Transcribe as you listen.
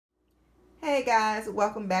Hey guys,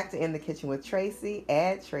 welcome back to In the Kitchen with Tracie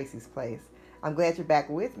at Tracie's Place. I'm glad you're back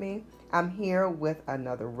with me. I'm here with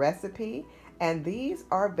another recipe, and these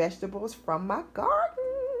are vegetables from my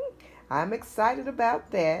garden. I'm excited about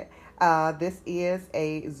that. This is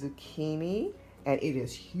a zucchini, and it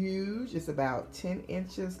is huge. It's about 10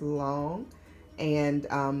 inches long, and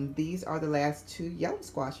these are the last two yellow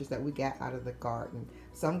squashes that we got out of the garden.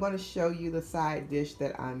 So I'm going to show you the side dish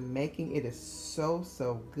that I'm making. It is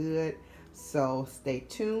so good. So stay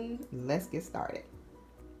tuned. Let's get started.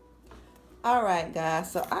 All right, guys.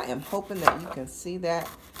 So I am hoping that you can see that.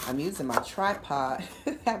 I'm using my tripod.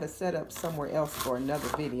 Have it set up somewhere else for another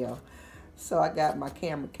video. So I got my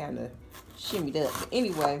camera kind of shimmied up. But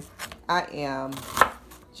anyway, I am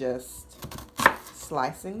just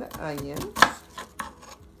slicing the onions.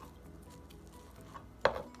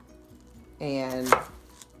 And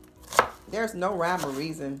there's no rhyme or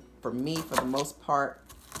reason for me, for the most part,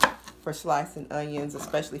 for slicing onions,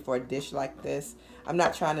 especially for a dish like this. I'm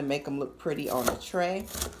not trying to make them look pretty on a tray.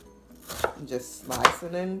 I'm just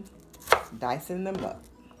slicing and dicing them up.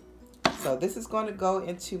 So this is going to go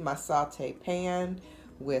into my saute pan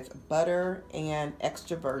with butter and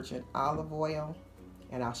extra virgin olive oil,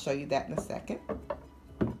 and I'll show you that in a second.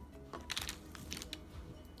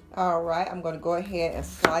 All right, I'm going to go ahead and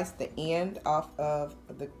slice the end off of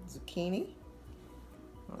the zucchini.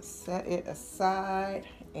 I'll set it aside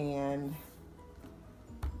and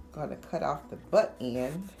going to cut off the butt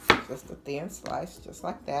end, just a thin slice, just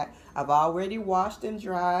like that. I've already washed and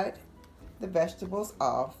dried the vegetables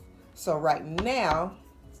off. So right now,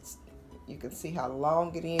 you can see how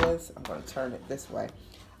long it is. I'm going to turn it this way.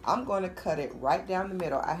 I'm going to cut it right down the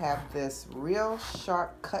middle. I have this real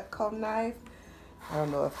sharp Cutco knife. I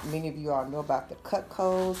don't know if many of you all know about the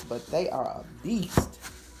Cutcos, but they are a beast,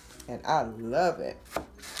 and I love it.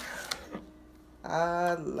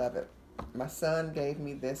 I love it. My son gave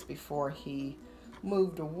me this before he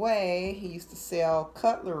moved away. He used to sell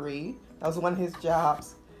cutlery. That was one of his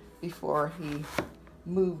jobs before he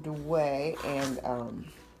moved away, and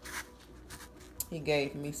he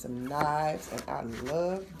gave me some knives, and I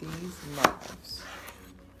love these knives.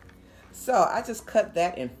 So I just cut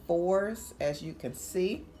that in fours, as you can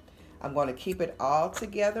see. I'm going to keep it all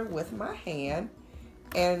together with my hand,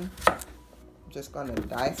 and I'm just going to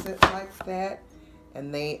dice it like that.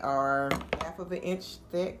 And they are 1/2 inch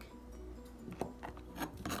thick,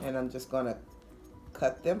 and I'm just going to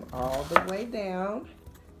cut them all the way down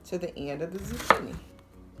to the end of the zucchini.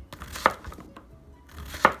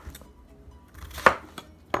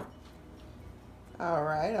 All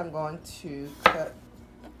right, I'm going to cut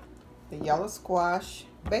the yellow squash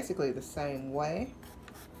basically the same way.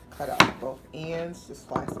 Cut off both ends, just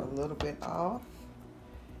slice a little bit off.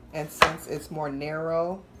 And since it's more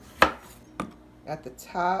narrow at the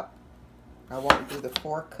top, I won't do the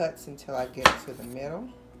 4 cuts until I get to the middle.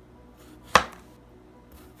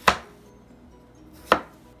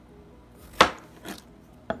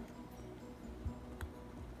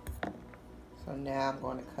 So now I'm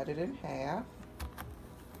going to cut it in half.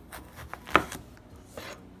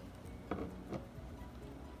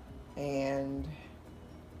 And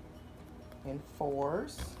in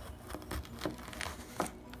fours.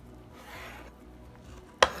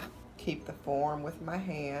 Keep the form with my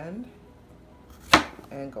hand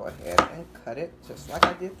and go ahead and cut it just like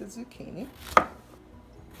I did the zucchini.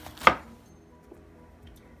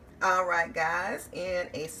 All right, guys, in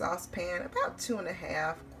a saucepan, about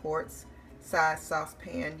 2.5 quarts size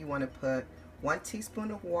saucepan, you want to put 1 teaspoon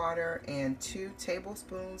of water and 2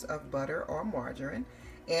 tablespoons of butter or margarine.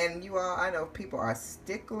 And you all, I know people are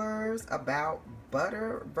sticklers about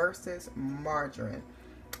butter versus margarine.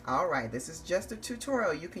 All right, this is just a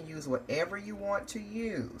tutorial. You can use whatever you want to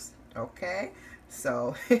use, okay?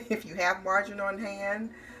 So if you have margarine on hand,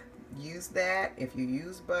 use that. If you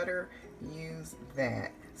use butter, use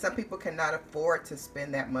that. Some people cannot afford to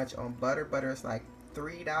spend that much on butter. Butter is like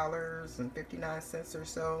 $3.59 or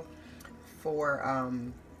so for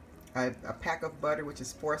a pack of butter, which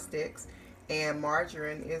is 4 sticks, and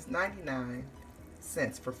margarine is 99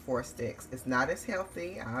 cents for 4 sticks. It's not as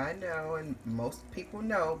healthy, I know, and most people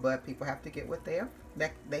know, but people have to get what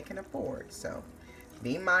they can afford. So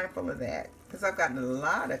be mindful of that, because I've gotten a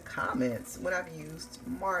lot of comments when I've used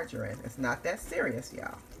margarine. It's not that serious,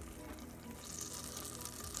 y'all.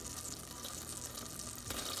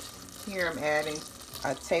 Here I'm adding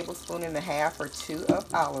 1.5 tablespoons or 2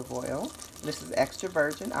 of olive oil. This is extra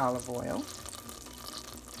virgin olive oil.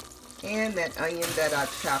 And that onion that I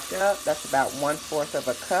chopped up, that's about 1/4 of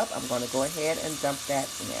a cup. I'm going to go ahead and dump that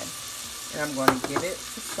in. And I'm going to get it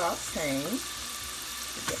to sauteing.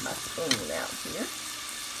 Get my spoon out here.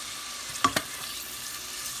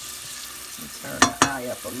 Turn the eye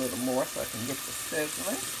up a little more so I can get the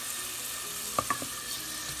sizzling.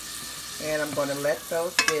 And I'm going to let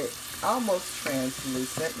those get almost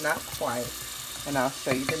translucent, not quite. And I'll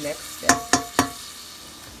show you the next step.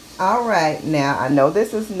 All right, now I know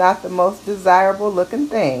this is not the most desirable looking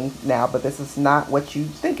thing now, but this is not what you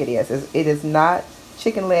think it is. It is not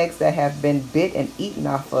chicken legs that have been bit and eaten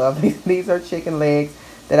off of. These are chicken legs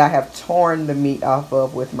that I have torn the meat off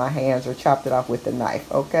of with my hands or chopped it off with the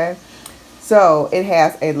knife, okay? So it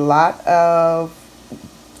has a lot of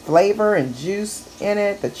flavor and juice in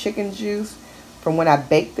it, the chicken juice from when I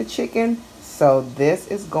baked the chicken. So this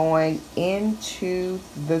is going into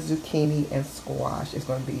the zucchini and squash. It's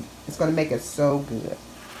going to make it so good.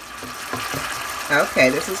 Okay,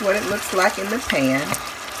 this is what it looks like in the pan.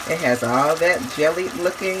 It has all that jelly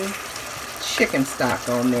looking chicken stock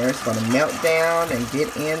on there. It's going to melt down and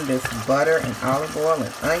get in this butter and olive oil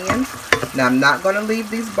and onions. Now I'm not going to leave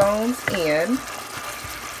these bones in.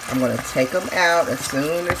 I'm going to take them out as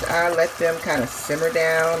soon as I let them kind of simmer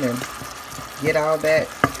down and get all that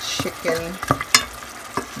chicken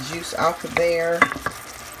juice off of there.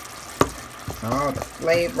 All the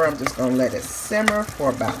flavor. I'm just going to let it simmer for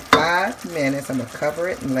about 5 minutes. I'm going to cover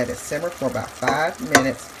it and let it simmer for about 5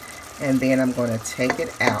 minutes. And then I'm going to take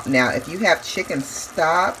it out. Now, if you have chicken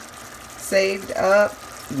stock saved up,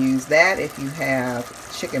 use that. If you have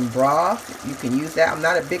chicken broth, you can use that. I'm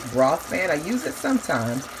not a big broth fan. I use it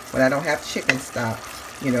sometimes when I don't have chicken stock,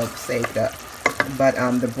 you know, saved up. But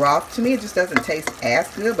the broth, to me, it just doesn't taste as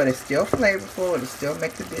good, but it's still flavorful. It'll still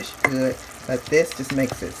make the dish good. But this just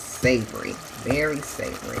makes it savory, very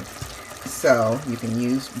savory. So you can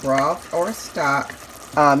use broth or stock.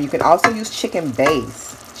 You can also use chicken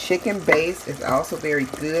base. Chicken base is also very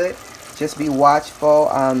good. Just be watchful.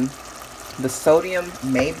 The sodium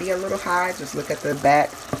may be a little high. Just look at the back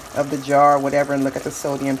of the jar or whatever and look at the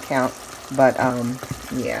sodium count. But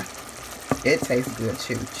yeah, it tastes good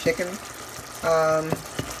too. Chicken,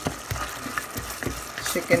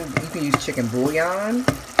 you can use chicken bouillon,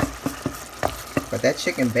 but that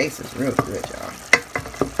chicken base is real good, y'all.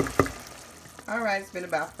 All right, it's been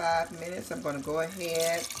about 5 minutes. I'm going to go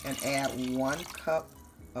ahead and add 1 cup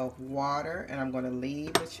of water, and I'm going to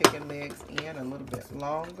leave the chicken legs in a little bit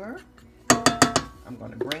longer. I'm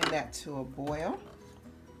going to bring that to a boil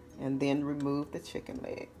and then remove the chicken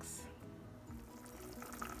legs.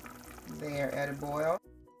 There, at a boil.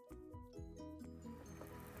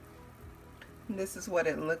 And this is what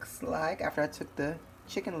it looks like after I took the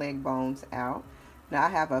chicken leg bones out. Now I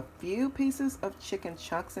have a few pieces of chicken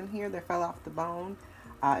chunks in here that fell off the bone.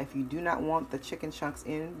 If you do not want the chicken chunks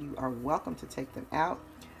in, you are welcome to take them out.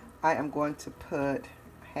 I am going to put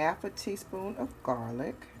half a teaspoon of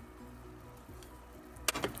garlic.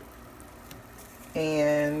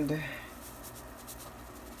 And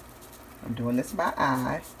I'm doing this by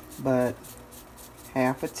eye, but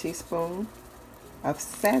half a teaspoon of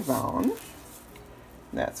Sazon.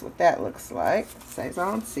 That's what that looks like.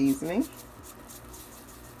 Sazon seasoning.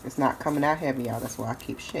 It's not coming out heavy, y'all. That's why I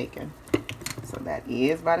keep shaking. So that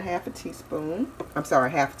is about a half a teaspoon. I'm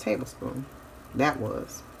sorry, half a tablespoon. That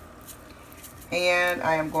was. And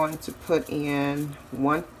I am going to put in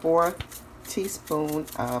 1/4 teaspoon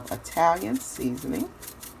of Italian seasoning.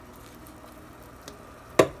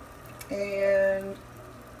 And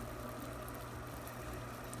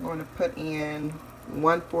I'm going to put in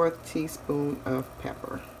 1/4 teaspoon of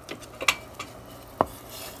pepper.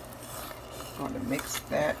 I'm going to mix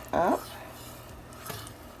that up.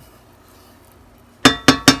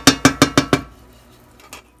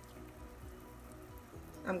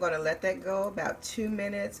 I'm going to let that go about 2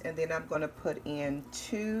 minutes, and then I'm going to put in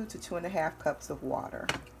 2 to 2.5 cups of water.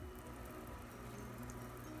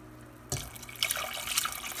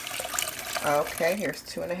 Okay, here's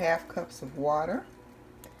 2.5 cups of water.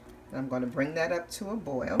 And I'm going to bring that up to a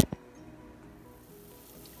boil.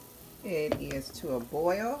 It is to a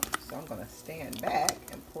boil, so I'm going to stand back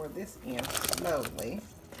and pour this in slowly.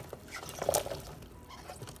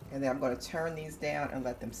 And then I'm going to turn these down and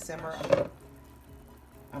let them simmer.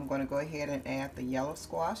 I'm going to go ahead and add the yellow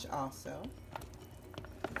squash also.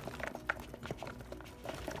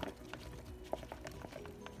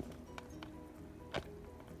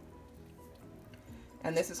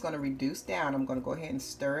 And this is going to reduce down. I'm going to go ahead and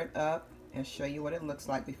stir it up and show you what it looks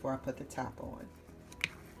like before I put the top on.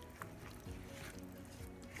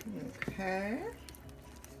 Okay.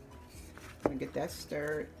 I'm going to get that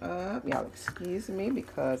stirred up. Y'all excuse me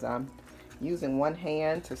because I'm using one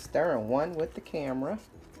hand to stir and one with the camera.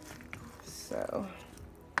 So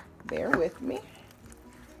bear with me.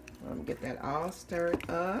 I'm going to get that all stirred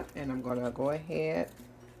up, and I'm going to go ahead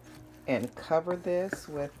and cover this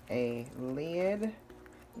with a lid.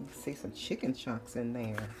 You can see some chicken chunks in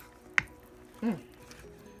there.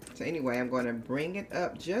 So anyway, I'm going to bring it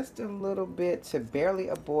up just a little bit to barely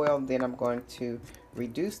a boil. Then I'm going to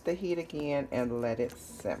reduce the heat again and let it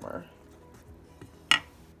simmer.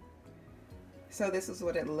 So this is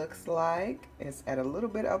what it looks like. It's at a little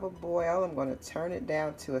bit of a boil. I'm going to turn it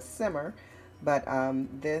down to a simmer. But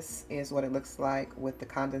this is what it looks like with the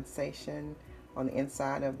condensation on the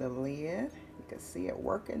inside of the lid. You can see it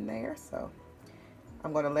working there. So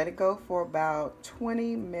I'm going to let it go for about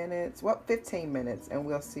 20 minutes, well, 15 minutes, and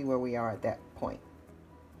we'll see where we are at that point.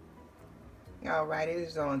 All right, it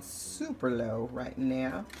is on super low right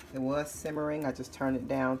now. It was simmering. I just turned it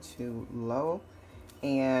down to low,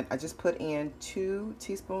 and I just put in 2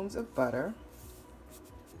 teaspoons of butter,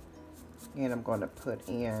 and I'm going to put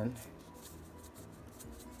in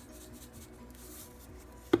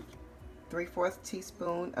 3/4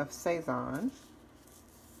 teaspoon of Sazon,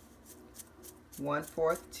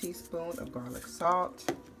 1/4 teaspoon of garlic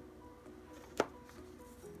salt,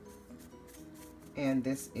 and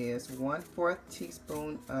this is 1/4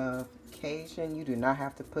 teaspoon of Cajun. You do not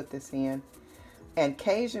have to put this in, and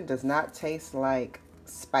Cajun does not taste like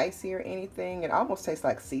spicy or anything. It almost tastes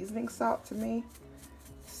like seasoning salt to me,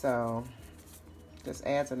 so just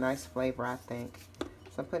adds a nice flavor, I think.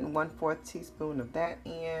 So I'm putting 1/4 teaspoon of that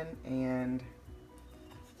in, and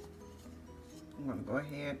I'm going to go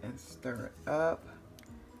ahead and stir it up.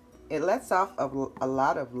 It lets off a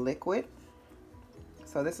lot of liquid,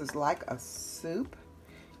 so this is like a soup.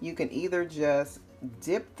 You can either just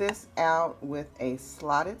dip this out with a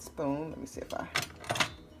slotted spoon. Let me see if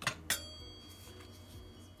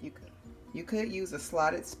you could use a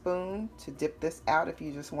slotted spoon to dip this out if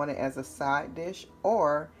you just want it as a side dish,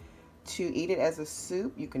 or to eat it as a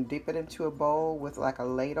soup. You can dip it into a bowl with like a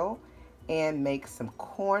ladle and make some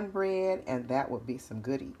cornbread, and that would be some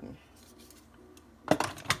good eating.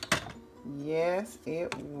 Yes,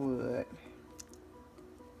 it would.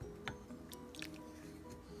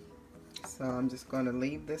 So I'm just going to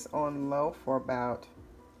leave this on low for about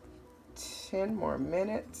 10 more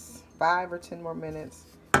minutes, 5 or 10 more minutes,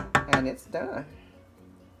 and it's done.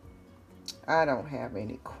 I don't have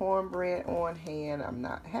any cornbread on hand. I'm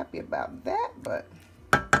not happy about that, but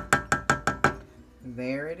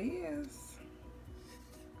there it is.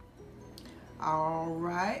 All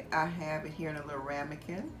right, I have it here in a little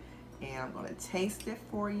ramekin, and I'm going to taste it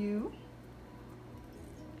for you.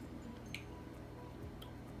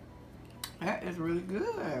 That is really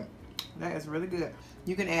good. That is really good.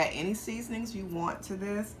 You can add any seasonings you want to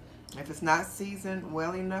this. If it's not seasoned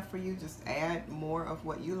well enough for you, just add more of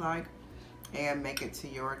what you like and make it to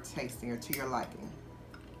your tasting or to your liking.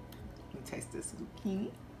 Let me taste this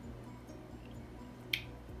zucchini.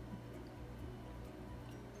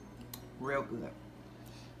 Real good.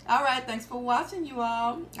 All right, thanks for watching, you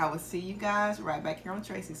all. I will see you guys right back here on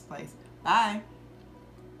Tracie's Place. Bye.